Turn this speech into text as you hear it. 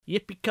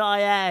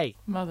Yippee-ki-yay!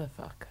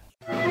 Motherfucker.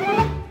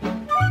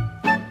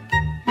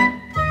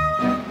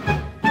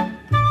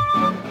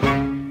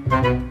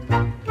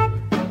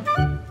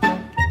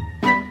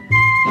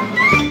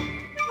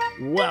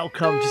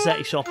 Welcome to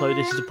Seti Shoppo.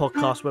 This is a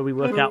podcast where we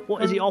work out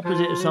what is the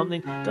opposite of something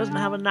doesn't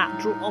have a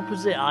natural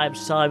opposite. I am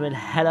Simon.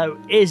 Hello,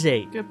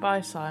 Izzy. Goodbye,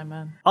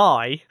 Simon.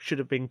 I should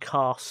have been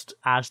cast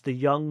as the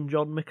young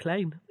John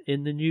McClane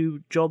in the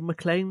new John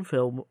McClane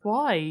film.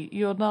 Why?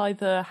 You're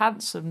neither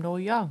handsome nor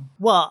young.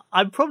 Well,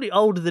 I'm probably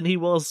older than he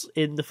was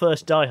in the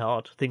first Die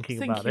Hard, thinking I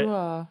think about you it.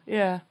 are.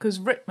 Yeah, because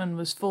Rickman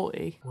was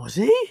 40. Was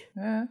he?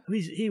 Yeah.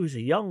 He was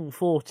a young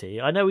 40.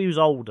 I know he was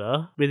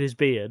older with his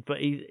beard, but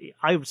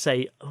I would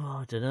say,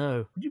 I don't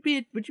know.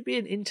 Would you be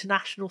an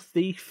international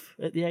thief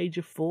at the age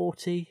of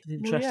 40? An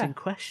interesting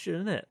question,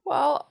 isn't it?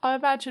 Well, I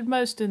imagine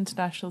most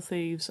international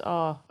thieves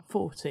are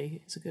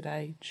 40. It's a good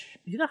age.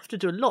 You'd have to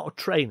do a lot of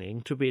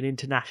training to be an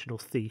international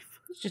thief.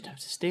 You just have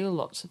to steal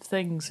lots of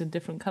things in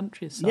different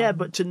countries. Simon. Yeah,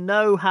 but to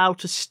know how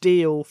to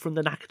steal from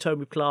the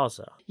Nakatomi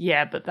Plaza.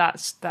 Yeah, but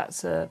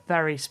that's a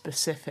very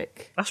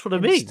specific. That's what I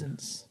mean.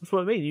 That's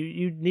what I mean.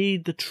 You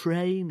need the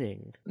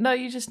training. No,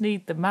 you just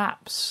need the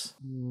maps.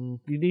 You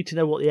need to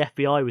know what the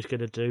FBI was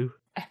going to do.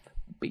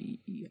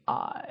 FBI.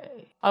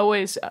 I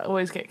always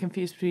get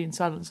confused between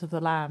Silence of the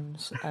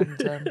Lambs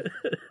and.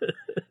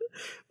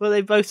 Well,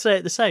 they both say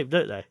it the same,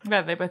 don't they?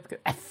 Yeah, they both go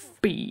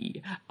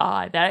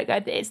FBI. There it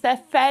goes. It's the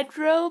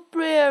Federal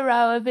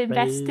Bureau of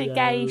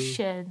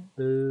Investigation.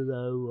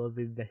 Bureau of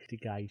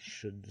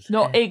Investigations.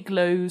 Not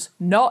igloos.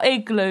 Not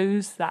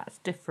igloos. That's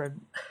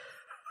different.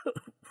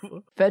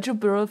 Federal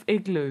Bureau of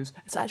Igloos.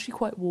 It's actually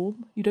quite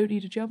warm. You don't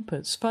need a jumper.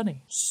 It's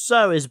funny.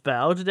 So,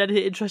 Isabel, did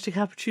anything interesting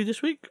happen to you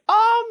this week?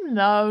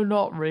 No,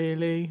 not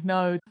really.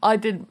 No, I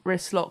didn't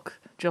wrist lock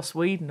Joss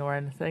Whedon or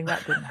anything.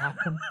 That didn't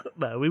happen.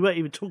 No, we won't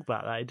even talk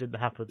about that. It didn't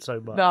happen so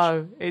much.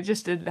 No, it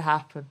just didn't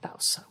happen. That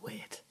was so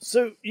weird.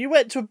 So you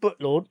went to a book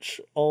launch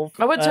of...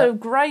 I went to a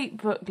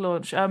great book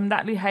launch.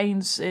 Natalie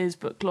Haynes'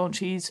 book launch.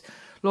 He's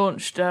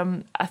launched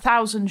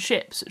 1,000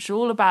 Ships, which are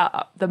all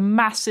about the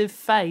massive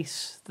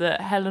face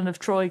that Helen of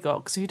Troy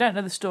got. Because if you don't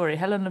know the story,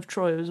 Helen of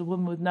Troy was a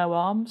woman with no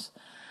arms,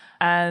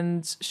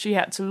 and she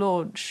had to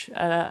launch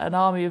an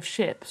army of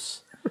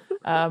ships.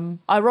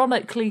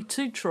 Ironically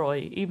to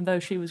Troy, even though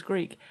she was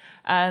Greek,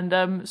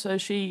 and so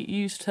she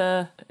used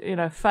her,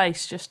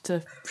 face just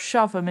to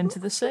shove them into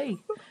the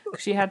sea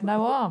because she had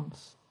no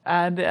arms.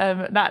 And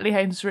Natalie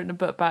Haynes has written a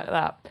book about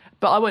that.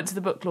 But I went to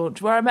the book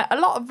launch where I met a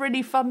lot of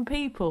really fun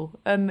people,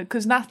 and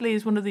because Natalie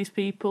is one of these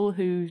people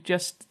who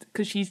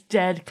because she's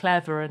dead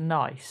clever and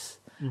nice.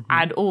 Mm-hmm.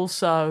 And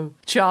also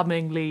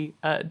charmingly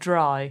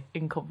dry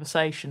in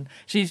conversation.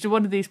 She's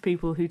one of these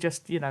people who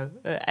just,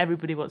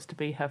 everybody wants to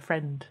be her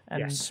friend.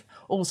 And yes.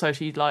 Also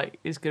she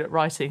is good at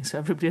writing, so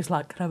everybody's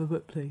like, can I have a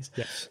book, please?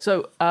 Yes.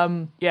 So,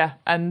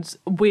 and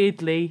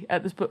weirdly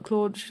at this book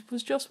launch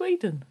was Joss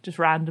Whedon, just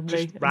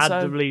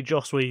randomly.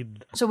 Joss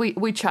Whedon. So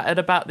we chatted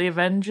about the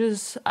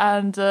Avengers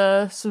and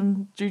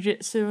some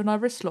jiu-jitsu, and I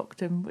wrist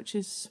locked him, which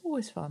is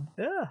always fun.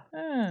 Yeah.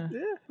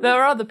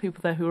 There are other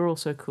people there who are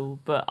also cool,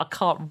 but I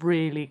can't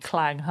really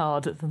clang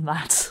harder than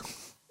that.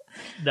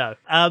 No.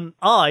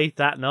 I,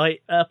 that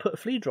night, put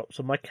flea drops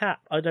on my cat.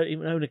 I don't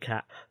even own a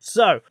cat.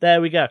 So,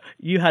 there we go.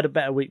 You had a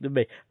better week than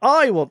me.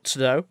 I want to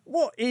know,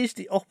 what is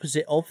the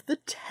opposite of the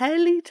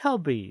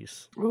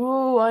Teletubbies?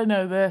 Oh, I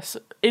know this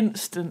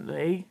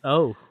instantly.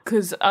 Oh.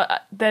 Because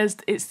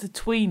it's the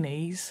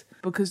tweenies.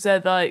 Because they're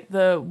like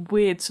the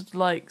weird sort of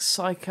like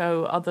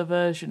psycho other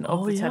version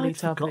of the Teletubbies. I'd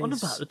forgotten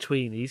about the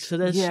tweenies. So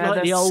they're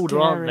slightly older,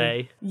 aren't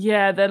they?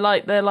 Yeah, they're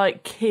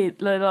like kid.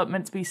 They're like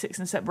meant to be 6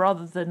 and 7,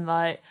 rather than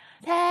like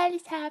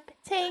Teletubby,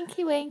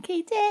 Tinky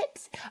Winky,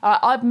 Dips.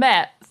 I've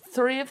met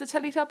 3 of the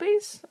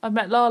Teletubbies. I've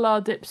met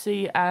Lala,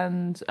 Dipsy,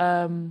 and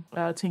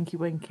Tinky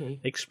Winky.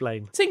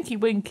 Explain. Tinky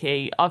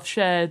Winky,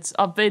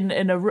 I've been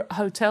in a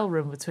hotel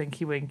room with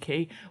Tinky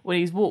Winky when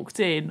he's walked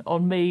in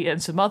on me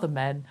and some other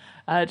men,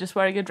 just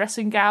wearing a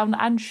dressing gown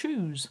and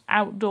shoes,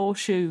 outdoor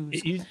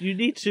shoes. You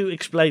need to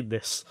explain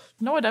this.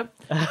 No, I don't.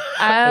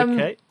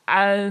 Okay.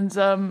 And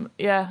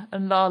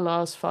and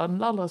Lala's fun.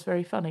 Lala's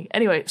very funny.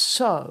 Anyway,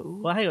 so...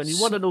 Well, hang on, you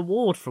won an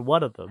award for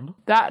one of them.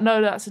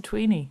 That's a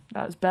tweenie.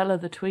 That was Bella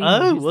the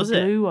tweenie. Oh, was the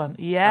it? Blue one.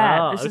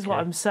 Yeah, this is okay. what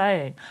I'm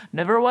saying.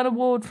 Never won an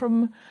award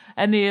from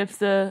any of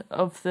the...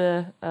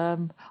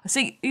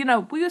 See,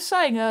 we were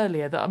saying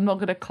earlier that I'm not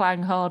going to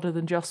clang harder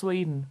than Joss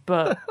Whedon,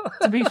 but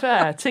to be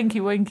fair,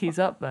 Tinky Winky's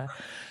up there.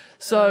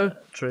 So,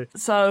 true.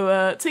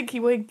 So Tinky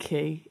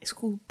Winky is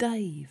called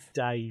Dave.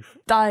 Dave.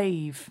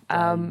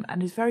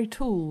 And he's very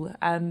tall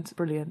and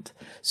brilliant.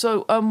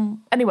 So,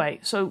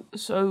 anyway, so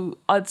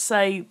I'd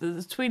say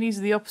the tweenies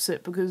are the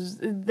opposite because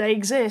they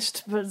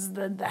exist, but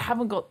they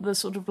haven't got the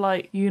sort of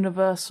like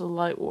universal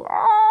like what?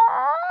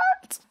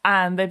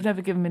 And they've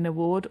never given me an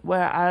award,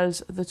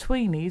 whereas the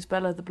tweenies,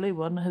 Bella the blue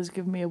one, has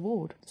given me an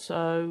award.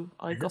 So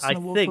I got an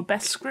award for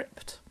best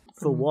script.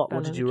 For what?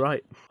 What did you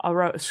write? I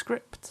wrote a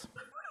script.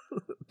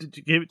 Did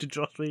you give it to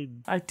Joss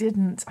Whedon? I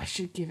didn't. I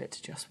should give it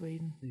to Joss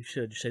Whedon. You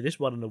should. You say this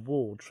won an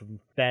award from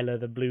Bella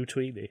the Blue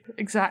Tweenie.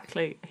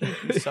 Exactly. He'd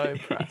be so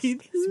impressed.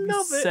 He'd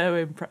love it.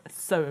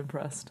 So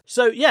impressed.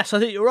 So, yes, I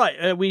think you're right.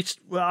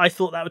 I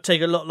thought that would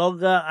take a lot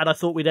longer, and I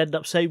thought we'd end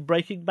up saying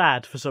Breaking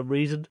Bad for some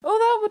reason. Oh,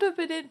 that would have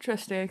been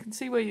interesting. I can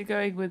see where you're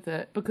going with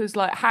it. Because,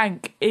 like,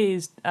 Hank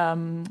is...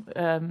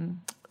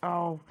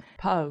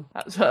 Poe.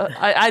 That's what,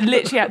 I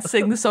literally had to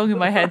sing the song in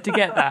my head to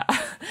get that.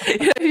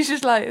 He's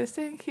just like,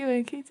 Stinky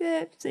Winky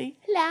Tipsy,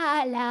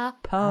 la la,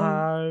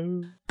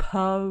 Poe.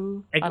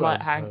 I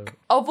like Hank.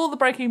 Of all the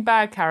Breaking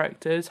Bad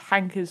characters,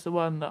 Hank is the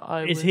one that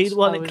I Is he the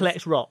one that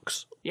collects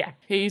rocks? Yeah,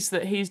 he's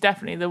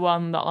definitely the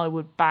one that I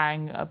would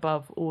bang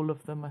above all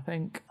of them, I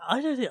think.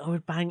 I don't think I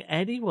would bang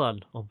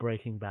anyone on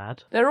Breaking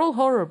Bad. They're all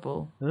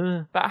horrible.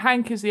 But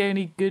Hank is the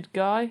only good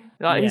guy.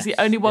 Like, yes. He's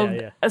the only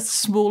one, a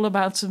small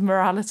amount of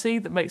morality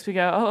that makes me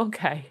go, oh,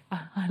 okay,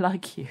 I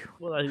like you.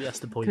 Well, I think that's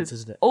the point,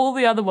 isn't it? All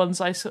the other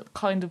ones I sort of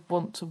kind of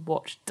want to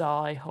watch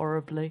die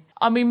horribly.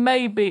 I mean,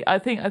 maybe, I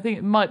think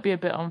it might be a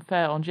bit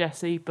unfair on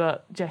Jesse,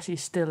 but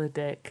Jesse's still a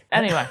dick.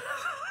 Anyway.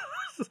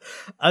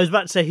 I was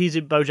about to say he's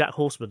in BoJack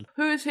Horseman.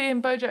 Who is he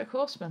in BoJack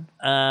Horseman?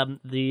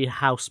 The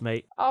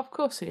housemate. Oh, of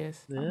course he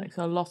is. That makes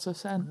a lot of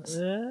sense.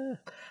 Yeah.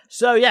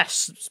 So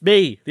yes, it's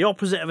me. The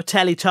opposite of a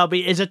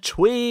Teletubby is a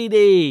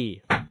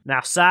tweenie. Now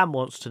Sam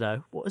wants to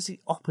know, what is the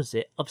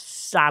opposite of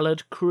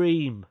salad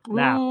cream? Ooh.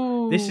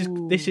 Now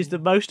this is the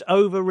most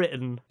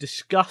overwritten,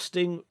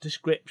 disgusting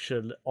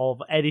description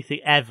of anything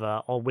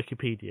ever on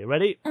Wikipedia.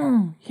 Ready?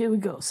 Here we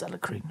go.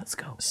 Salad cream. Let's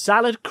go.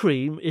 Salad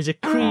cream is a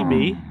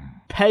creamy,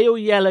 pale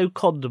yellow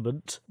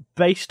condiment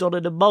based on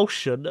an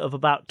emulsion of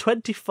about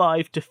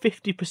 25 to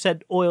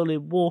 50% oil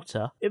in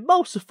water,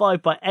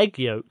 emulsified by egg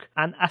yolk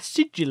and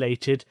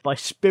acidulated by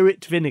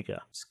spirit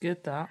vinegar. It's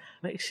good, that.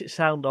 Makes it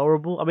sound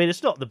horrible. I mean,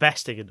 it's not the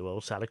best thing in the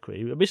world, salad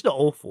cream. I mean, it's not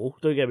awful,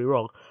 don't get me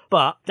wrong,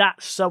 but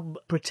that's some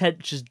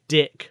pretentious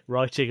dick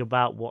writing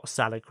about what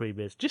salad cream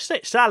is. Just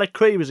say salad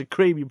cream is a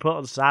cream you put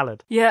on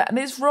salad. Yeah, and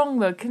it's wrong,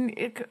 though.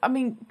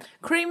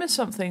 Cream is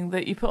something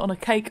that you put on a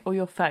cake or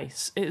your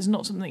face. It is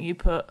not something you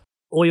put...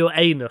 Or your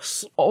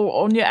anus.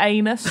 Or on your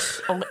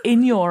anus. Or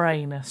in your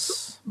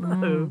anus.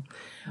 No.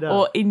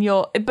 Or in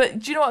your... But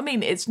do you know what I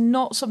mean? It's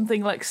not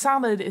something like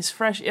salad is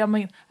fresh. I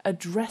mean, a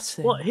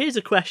dressing. Well, here's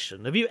a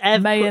question. Have you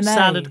ever Mayonnaise. put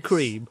salad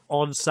cream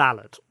on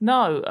salad?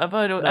 No, I've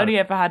only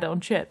ever had it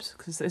on chips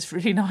because it's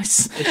really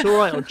nice. It's all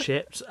right on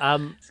chips.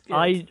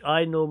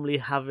 I normally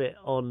have it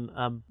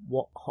on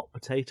hot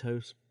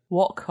potatoes.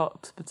 What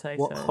hot potatoes?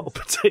 What hot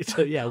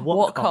potato? Yeah,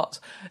 what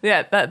hot?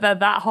 Yeah, they're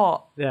that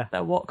hot. Yeah,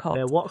 they're what hot?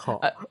 They're what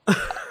hot?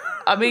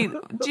 I mean,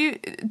 do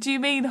you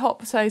mean hot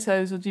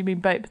potatoes or do you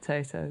mean baked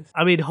potatoes?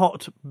 I mean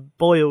hot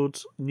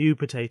boiled new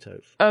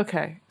potatoes.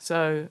 Okay,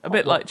 so a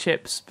bit like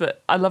chips,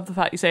 but I love the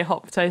fact you say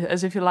hot potato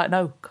as if you're like,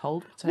 no,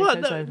 cold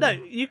potatoes. Well, no,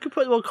 you can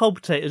put them on cold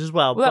potatoes as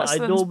well. Well, but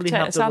I normally potato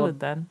have them salad on...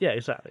 then. Yeah,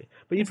 exactly.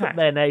 But you put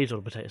mayonnaise on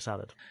a potato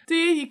salad. Do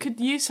you? You could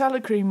use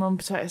salad cream on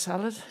potato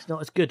salad. It's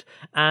not as good,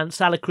 and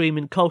salad cream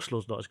in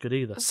coleslaw's not as good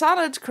either.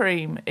 Salad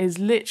cream is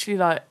literally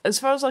like, as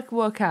far as I can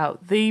work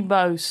out, the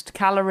most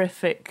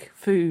calorific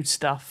food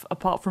stuff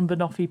apart from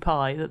banoffee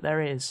pie that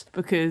there is,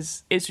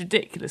 because it's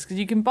ridiculous. Because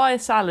you can buy a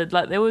salad,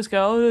 like they always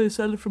go, oh, no,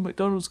 salad from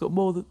McDonald's got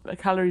more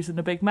calories than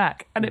a Big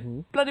Mac, and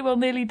it bloody well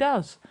nearly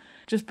does,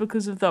 just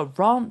because of the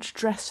ranch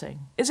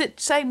dressing. Is it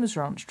same as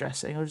ranch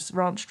dressing, or is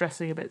ranch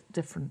dressing a bit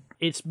different?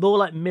 It's more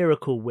like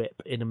Miracle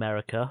Whip in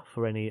America,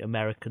 for any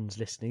Americans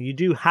listening. You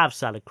do have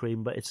salad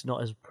cream, but it's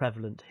not as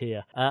prevalent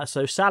here.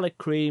 So salad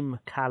cream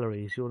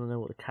calories. You want to know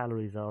what the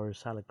calories are of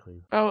salad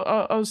cream? Oh,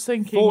 I was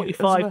thinking...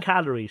 45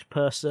 calories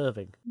per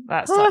serving.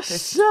 That's per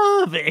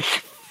serving?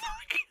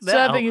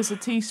 Serving is a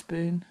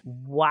teaspoon.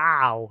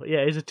 Wow. Yeah,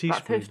 it's a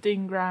teaspoon. About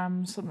 15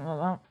 grams, something like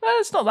that. Well,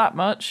 it's not that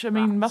much. I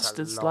mean,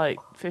 mustard's like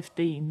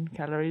 15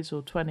 calories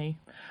or 20.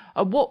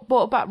 What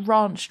about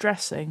ranch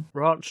dressing?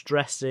 Ranch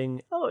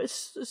dressing. Oh,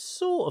 it's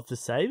sort of the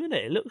same, isn't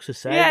it? It looks the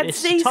same. Yeah,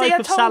 it's a type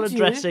of salad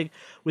dressing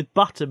with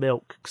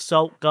buttermilk,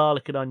 salt,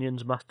 garlic and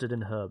onions, mustard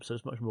and herbs. So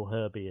it's much more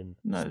herby and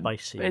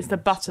spicy. But it's the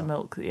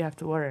buttermilk that you have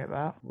to worry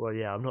about. Well,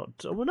 yeah,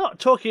 we're not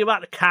talking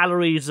about the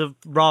calories of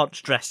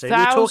ranch dressing.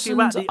 We're talking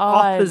about the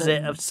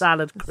opposite of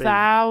salad cream.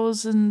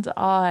 Thousand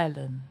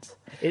Island.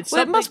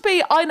 It must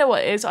be, I know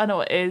what it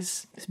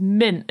is. It's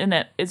mint, isn't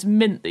it? It's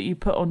mint that you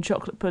put on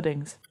chocolate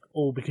puddings.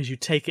 Or because you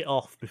take it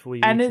off before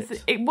you eat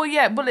it.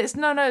 It's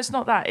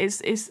not that.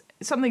 It's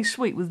something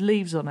sweet with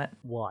leaves on it.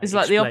 Why? It's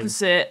like the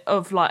opposite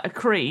of like a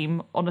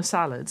cream on a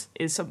salad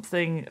is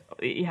something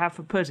you have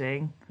for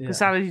pudding. The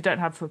salad you don't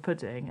have for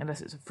pudding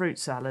unless it's a fruit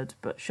salad,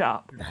 but shut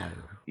up. No.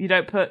 You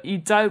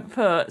don't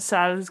put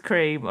salad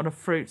cream on a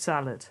fruit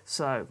salad.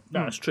 So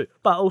that's true.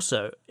 But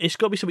also, it's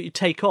got to be something you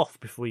take off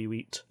before you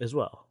eat as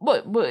well.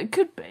 Well, it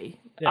could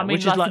be. Yeah, I mean,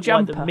 which like is like a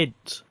jumper. the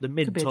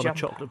mint be a on a jumper.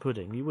 chocolate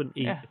pudding. You wouldn't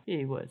eat. Yeah,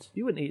 you would.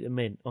 You wouldn't eat the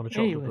mint on a you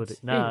chocolate would. pudding.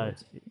 You No,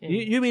 would.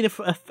 you mean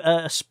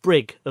a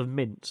sprig of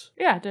mint?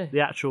 Yeah, I do. The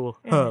actual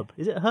herb.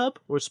 Is it a herb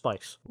or a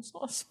spice? It's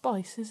not a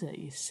spice, is it?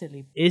 You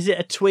silly. Is it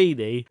a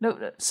tweenie?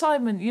 No,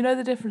 Simon, you know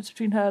the difference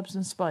between herbs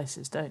and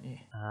spices, don't you?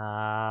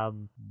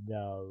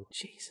 No.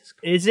 Jesus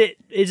Christ.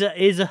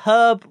 Is a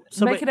herb?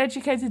 Make an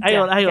educated Hang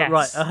on. guess.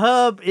 Right, a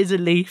herb is a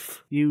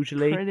leaf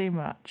usually, Pretty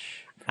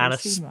much. and a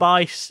Pretty much.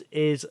 spice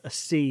is a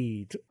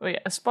seed. Well, yeah,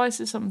 a spice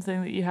is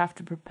something that you have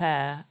to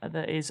prepare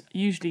that is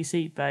usually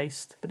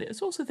seed-based, but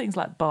it's also things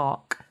like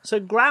bark. So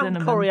ground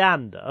Cinnamon.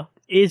 coriander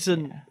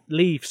isn't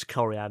leaves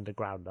coriander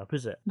ground up,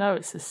 is it? No,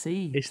 it's the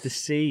seed. It's the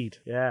seed,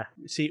 yeah.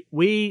 See,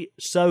 we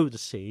sow the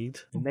seed,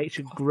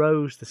 nature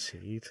grows the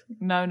seed.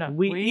 No,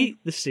 We eat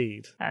the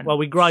seed. and Well,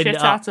 we grind shit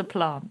it up. out a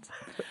plant.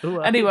 Ooh,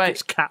 Anyway.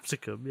 it's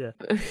capsicum, yeah.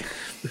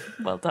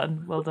 Well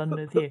done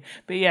with you.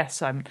 But yes,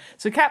 Simon.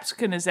 So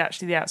capsicum is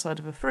actually the outside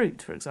of a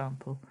fruit, for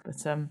example. But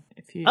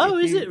if you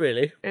Is it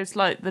really? It's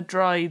like the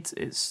dried.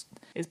 It's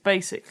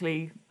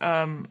basically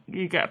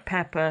you get a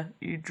pepper,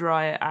 you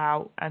dry it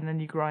out, and then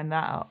you grind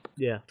that up.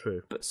 Yeah,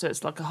 true. But so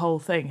it's like a whole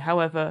thing.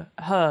 However,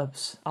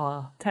 herbs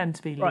tend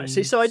to be leaves. Right,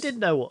 see, so I did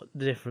know what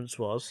the difference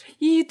was.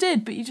 You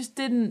did, but you just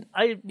didn't.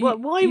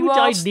 Why you would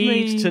I asked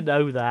need me- to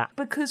know that?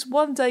 Because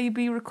one day you'd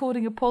be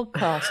recording a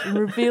podcast and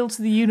reveal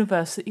to the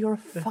universe that you're a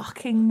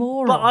fucking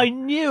moron. But I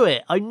knew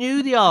it. I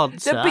knew the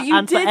answer. No, but you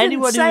and for didn't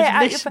anyone who say was it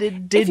at your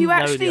listening, didn't If you know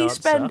the actually answer.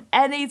 spend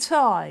any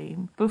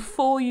time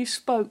before you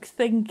spoke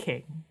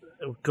thinking,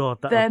 Oh God,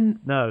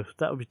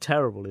 that would be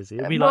terrible, Izzy.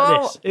 It would be like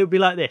Well- this. It would be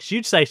like this.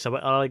 You'd say something,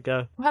 and I'd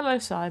go. hello,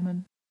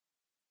 Simon.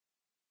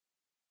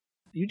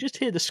 You just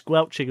hear the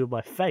squelching of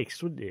my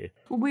face, wouldn't you?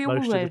 We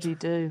Most of the already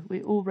do.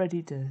 We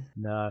already do.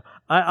 No,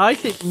 I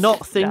think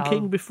not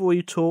thinking before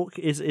you talk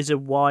is a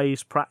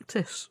wise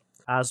practice,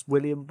 as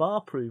William Barr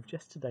proved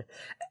yesterday.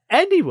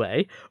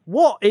 Anyway,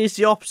 what is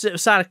the opposite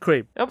of salad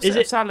cream? The opposite is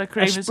of it salad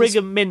cream a is sprig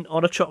of mint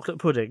on a chocolate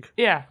pudding?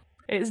 Yeah.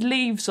 It's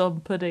leaves on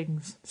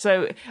puddings.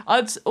 So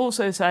I'd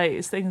also say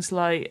it's things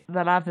like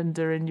the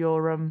lavender in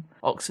your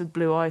Oxford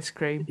blue ice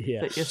cream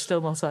Yes. that you're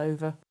still not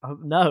over.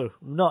 No,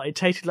 I'm not. It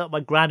tasted like my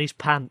granny's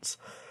pants.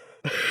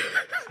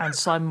 And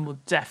Simon will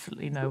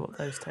definitely know what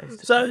those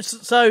taste.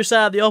 So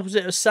Sam, the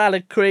opposite of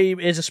salad cream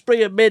is a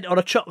sprig of mint on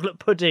a chocolate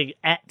pudding,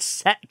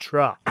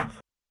 etc.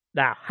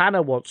 Now,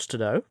 Hannah wants to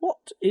know,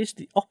 what is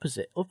the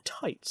opposite of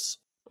tights?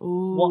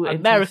 Ooh, What interesting.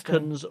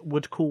 Americans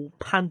would call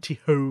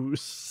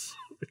pantyhose,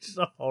 which is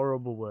a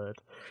horrible word.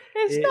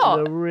 It's It's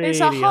not. a really It's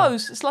a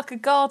hose. It's like a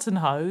garden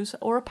hose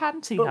or a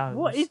pantyhose. But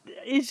what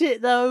is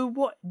it though?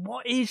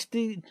 What is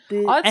the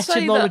I'd say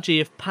etymology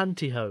of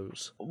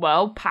pantyhose?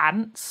 Well,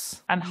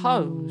 pants and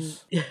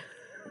hose.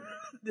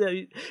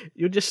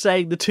 You're just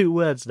saying the two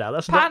words now.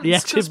 That's not the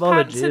 'cause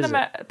etymology, is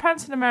it?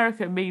 pants in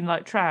America mean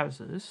like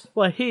trousers.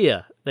 Well,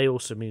 here they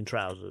also mean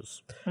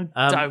trousers.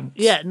 Don't.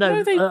 Yeah,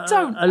 no, they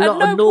don't. A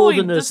lot At of no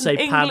Northerners point say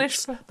does an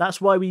pants. English-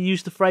 That's why we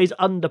use the phrase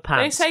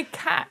underpants. They say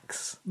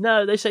cacks.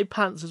 No, they say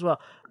pants as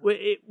well.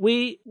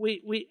 We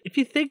if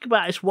you think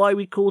about it, it's why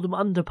we call them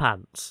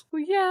underpants.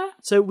 Well, yeah.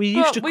 So we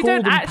used to we call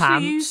don't them actually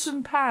pants. use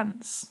them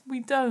pants. We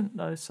don't,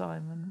 though,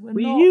 Simon.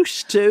 We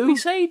used to. We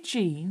say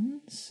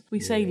jeans. We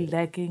say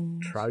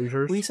leggings.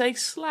 Trousers. We say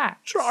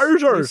slacks.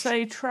 Trousers. We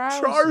say trousers.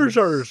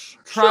 Trousers.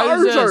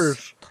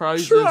 Trousers.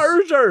 Trousers.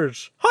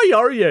 Trousers. How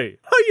are you?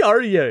 How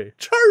are you?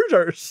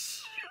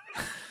 Trousers.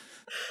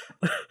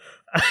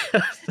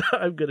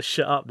 I'm going to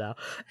shut up now.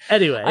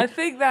 Anyway. I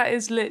think that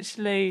is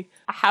literally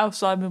how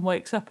Simon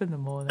wakes up in the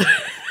morning.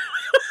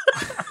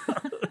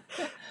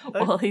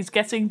 While he's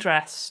getting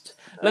dressed,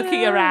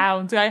 looking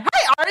around, going, "Hey,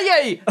 are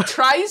you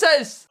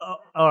trousers?"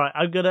 All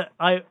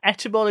right,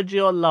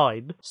 etymology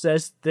online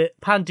says that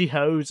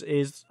pantyhose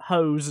is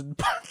hose and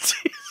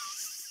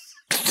panties.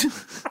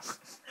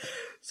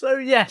 So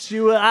yes,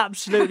 you were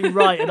absolutely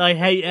right, and I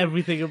hate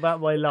everything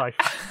about my life.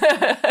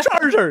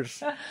 Trousers,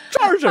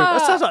 trousers.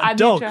 That sounds like a and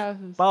your dog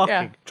trousers. barking.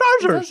 Yeah. It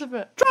Trousers, does a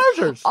bit.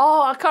 trousers.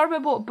 Oh, I can't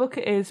remember what book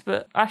it is,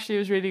 but Ashley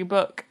was reading a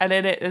book, and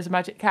in it there's a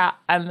magic cat,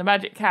 and the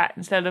magic cat,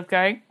 instead of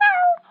going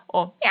meow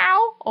or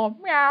meow or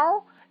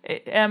meow,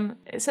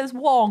 it says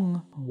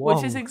wong,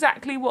 which is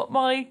exactly what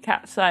my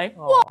cats say.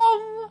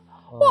 Wong,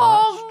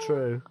 wong, That's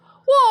true.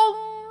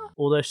 wong.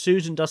 Although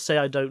Susan does say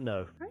I don't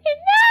know. No,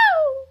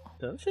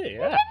 Does she?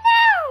 Yeah. no.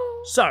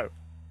 So,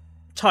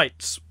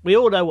 tights. We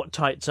all know what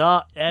tights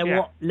are.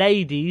 What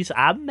ladies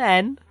and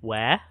men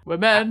wear.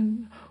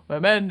 Women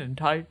in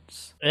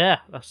tights. Yeah,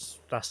 that's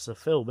the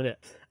film, isn't it?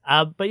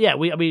 But yeah,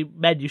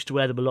 men used to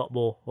wear them a lot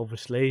more,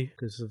 obviously,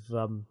 because of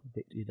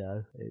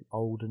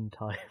olden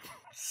times.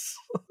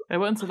 They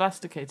weren't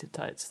elasticated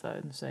tights, though,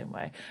 in the same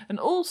way. And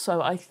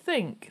also, I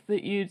think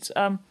that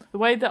the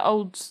way that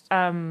old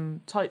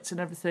tights and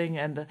everything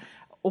and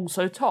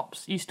also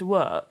tops used to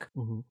work,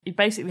 you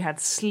basically had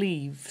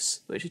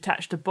sleeves which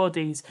attached to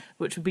bodies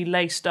which would be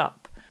laced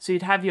up. So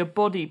you'd have your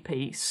body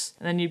piece,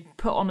 and then you'd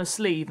put on a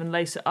sleeve and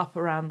lace it up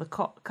around the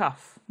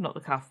cuff. Not the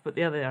cuff, but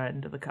the other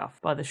end of the cuff,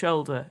 by the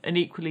shoulder. And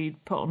equally,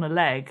 you'd put on a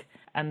leg,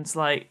 and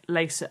like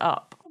lace it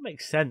up. That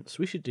makes sense.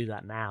 We should do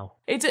that now.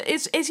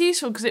 It's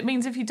useful because it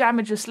means if you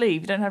damage a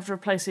sleeve, you don't have to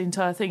replace the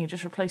entire thing. You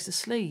just replace the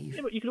sleeve.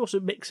 Yeah, but you can also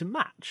mix and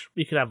match.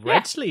 You could have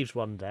red sleeves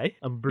one day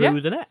and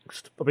blue the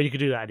next. I mean, you could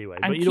do that anyway.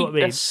 And but you know what I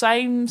mean. The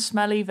same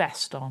smelly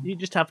vest on. You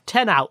just have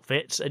 10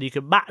 outfits and you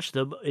can match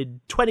them in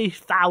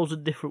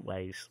 20,000 different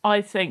ways.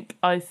 I think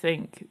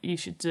you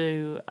should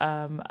do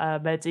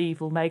a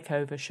medieval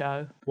makeover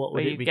show. What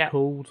would it be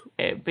called?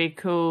 It'd be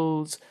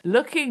called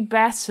 "Looking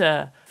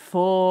Better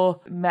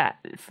for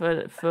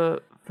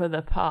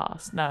the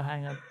Past." No,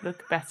 hang on.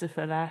 Look Better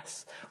for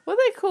Less. What are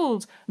they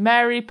called?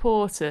 Mary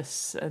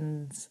Portus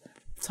and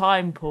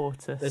Time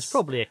Portus. There's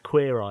probably a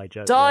Queer Eye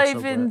joke.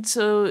 Dive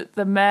into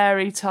the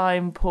Mary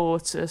Time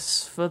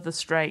Portus for the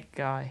straight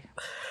guy.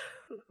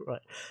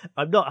 Right.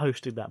 I'm not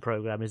hosting that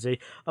programme, is he?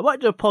 I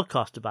might do a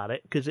podcast about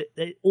it because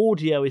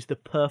audio is the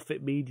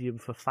perfect medium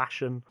for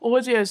fashion.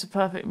 Audio is the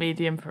perfect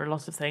medium for a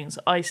lot of things.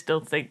 I still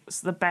think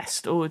it's the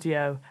best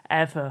audio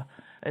ever.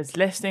 As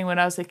listening when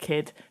I was a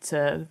kid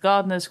to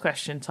Gardener's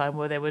Question Time,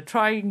 where they were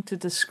trying to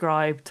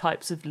describe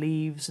types of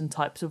leaves and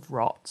types of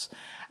rots.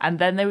 And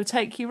then they would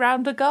take you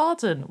round a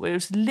garden where it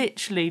was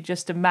literally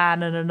just a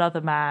man and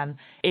another man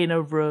in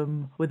a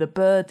room with a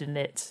bird in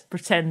it,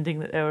 pretending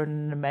that they were in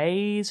an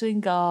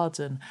amazing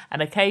garden.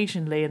 And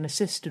occasionally an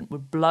assistant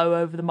would blow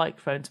over the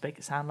microphone to make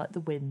it sound like the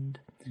wind.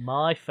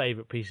 My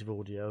favourite piece of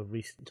audio of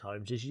recent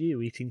times is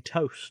you eating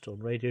toast on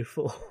Radio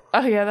 4.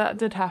 Oh yeah, that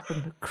did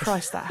happen.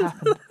 Christ, that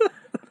happened.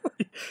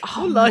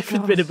 Your life has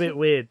been a bit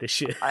weird this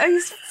year.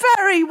 It's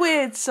very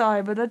weird,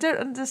 Simon. I don't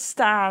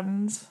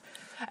understand.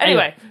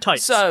 Anyway,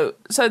 tights. So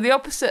the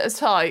opposite of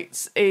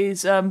tights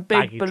is big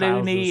baggy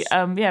balloony,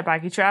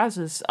 baggy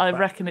trousers. I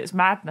reckon it's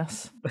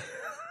madness.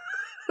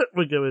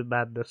 We're going with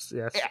madness,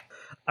 yes. Yeah.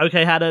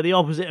 Okay, Hannah, the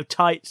opposite of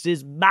tights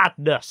is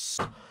madness.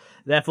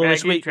 Therefore,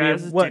 this week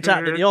we've worked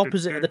out that the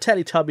opposite of the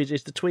Teletubbies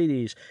is the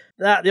Tweenies.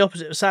 That the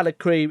opposite of salad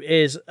cream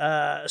is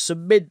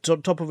some mint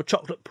on top of a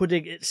chocolate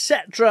pudding,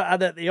 etc. And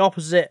that the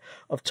opposite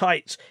of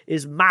tights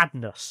is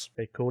madness.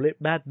 They call it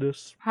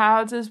madness.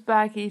 How does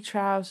baggy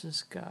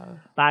trousers go?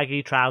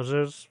 Baggy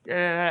trousers.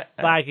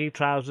 Baggy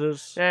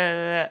trousers.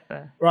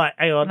 Right,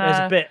 hang on.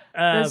 No,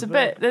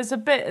 there's a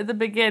bit at the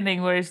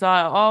beginning where it's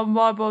like, "Oh,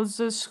 my boss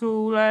at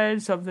school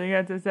and something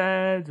had to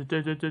say."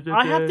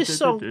 I have this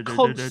song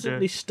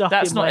constantly stuck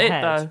in my head.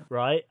 Though.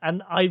 Right,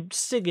 and I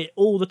sing it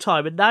all the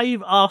time, and now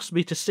you've asked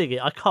me to sing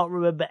it, I can't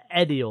remember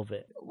any of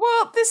it.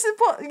 Well, this is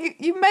what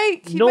you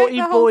make. Naughty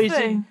make the boys whole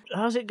thing.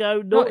 How's it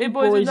go? Naughty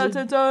boys in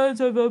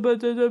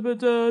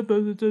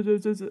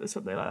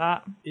something like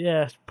that.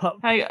 Yeah, it's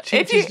not punk, pub,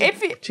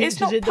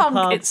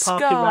 it's ska.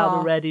 Parking around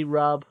the ready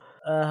rub.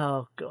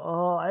 Oh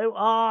God!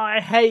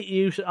 I hate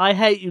you. I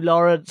hate you,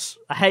 Lawrence.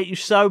 I hate you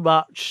so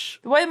much.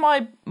 The way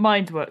my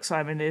mind works,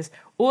 Simon, is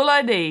all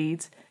I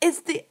need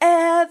is the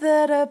air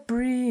that I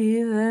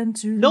breathe and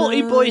to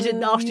Naughty boys in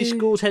love nasty you.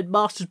 schools,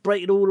 headmasters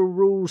breaking all the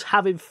rules,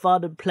 having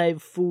fun and playing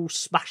fools,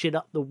 smashing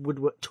up the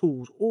woodwork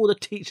tools. All the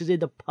teachers in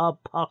the pub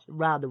passing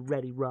round the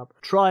ready rub,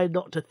 trying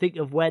not to think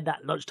of when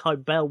that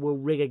lunchtime bell will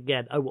ring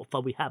again. Oh, what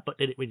fun we had, but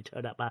did it really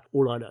turn out bad?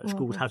 All I know at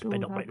school is how to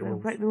not break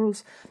the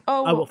rules.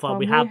 Oh, what fun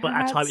we had, but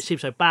at times it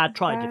seems so bad.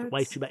 Trying different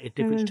ways to make a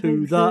difference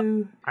to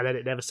the... And then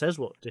it never says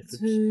what difference.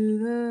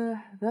 To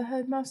the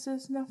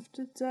headmaster's enough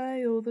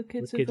today, all the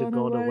kids have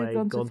gone away,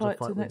 gone to fight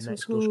to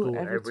next school.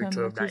 Every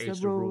term that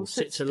is the rule.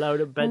 Sits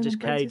alone and bends his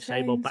cane,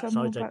 same old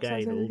backsides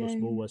again. All the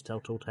small ones tell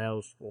tall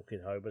tales,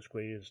 walking home and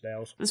squeezing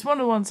snails. There's one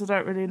of the ones I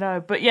don't really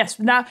know, but yes,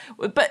 now,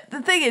 but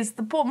the thing is,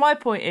 my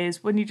point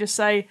is, when you just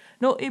say,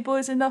 naughty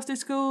boys in nasty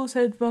schools,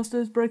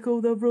 headmasters break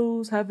all the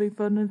rules, having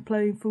fun and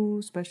playing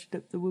fools, especially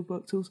up the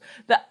woodwork tools,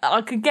 that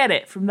I could get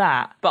it from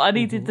that, but I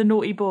needed the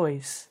naughty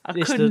boys. I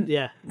couldn't.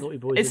 Naughty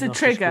boys it's in a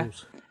trigger.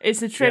 Schools.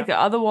 It's a trigger.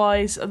 Yeah.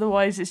 Otherwise,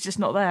 it's just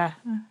not there.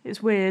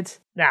 It's weird.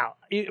 Now,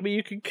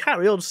 you can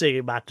carry on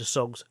singing Madness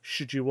songs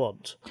should you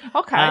want.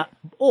 Okay.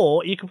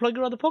 Or you can plug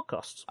your other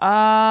podcasts.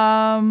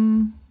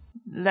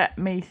 Let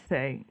me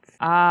think.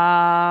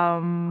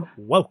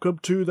 Welcome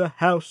to the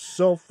House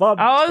of Fun.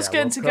 I was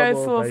going to go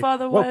for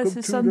Father wears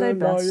his Sunday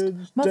best.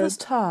 Mother's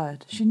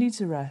tired. She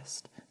needs a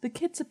rest. The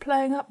kids are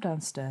playing up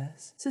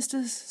downstairs.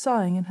 Sister's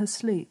sighing in her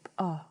sleep.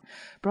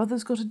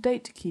 Brother's got a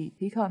date to keep.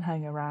 He can't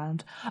hang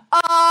around.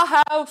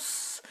 Our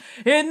house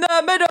in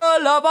the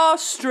middle of our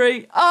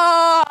street.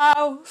 Our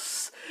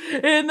house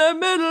in the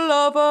middle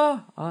of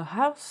our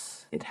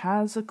house. It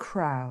has a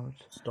crowd.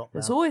 Stop now.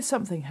 There's always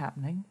something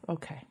happening.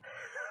 Okay.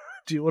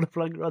 Do you want to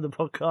plug your other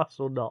podcasts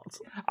or not?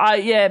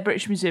 Yeah,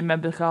 British Museum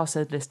member cast,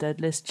 Ed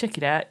List. Check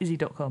it out,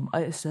 izzy.com,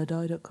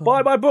 isdi.com.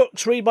 Buy my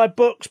books, read my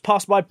books,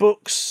 pass my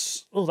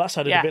books. Oh, that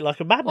sounded a bit like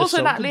a Madness also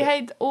song,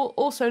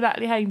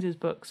 Natalie Haynes'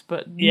 books,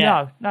 but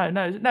no.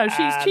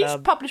 She's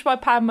published by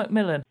Pam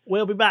Macmillan.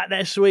 We'll be back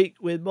next week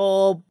with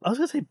more... I was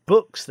going to say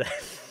books then.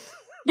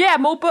 Yeah,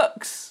 more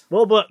books.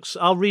 More books.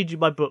 I'll read you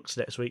my books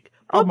next week.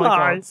 Oh my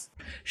God.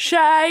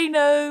 Chez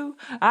nous,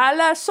 à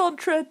la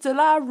centre de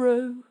la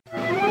rue.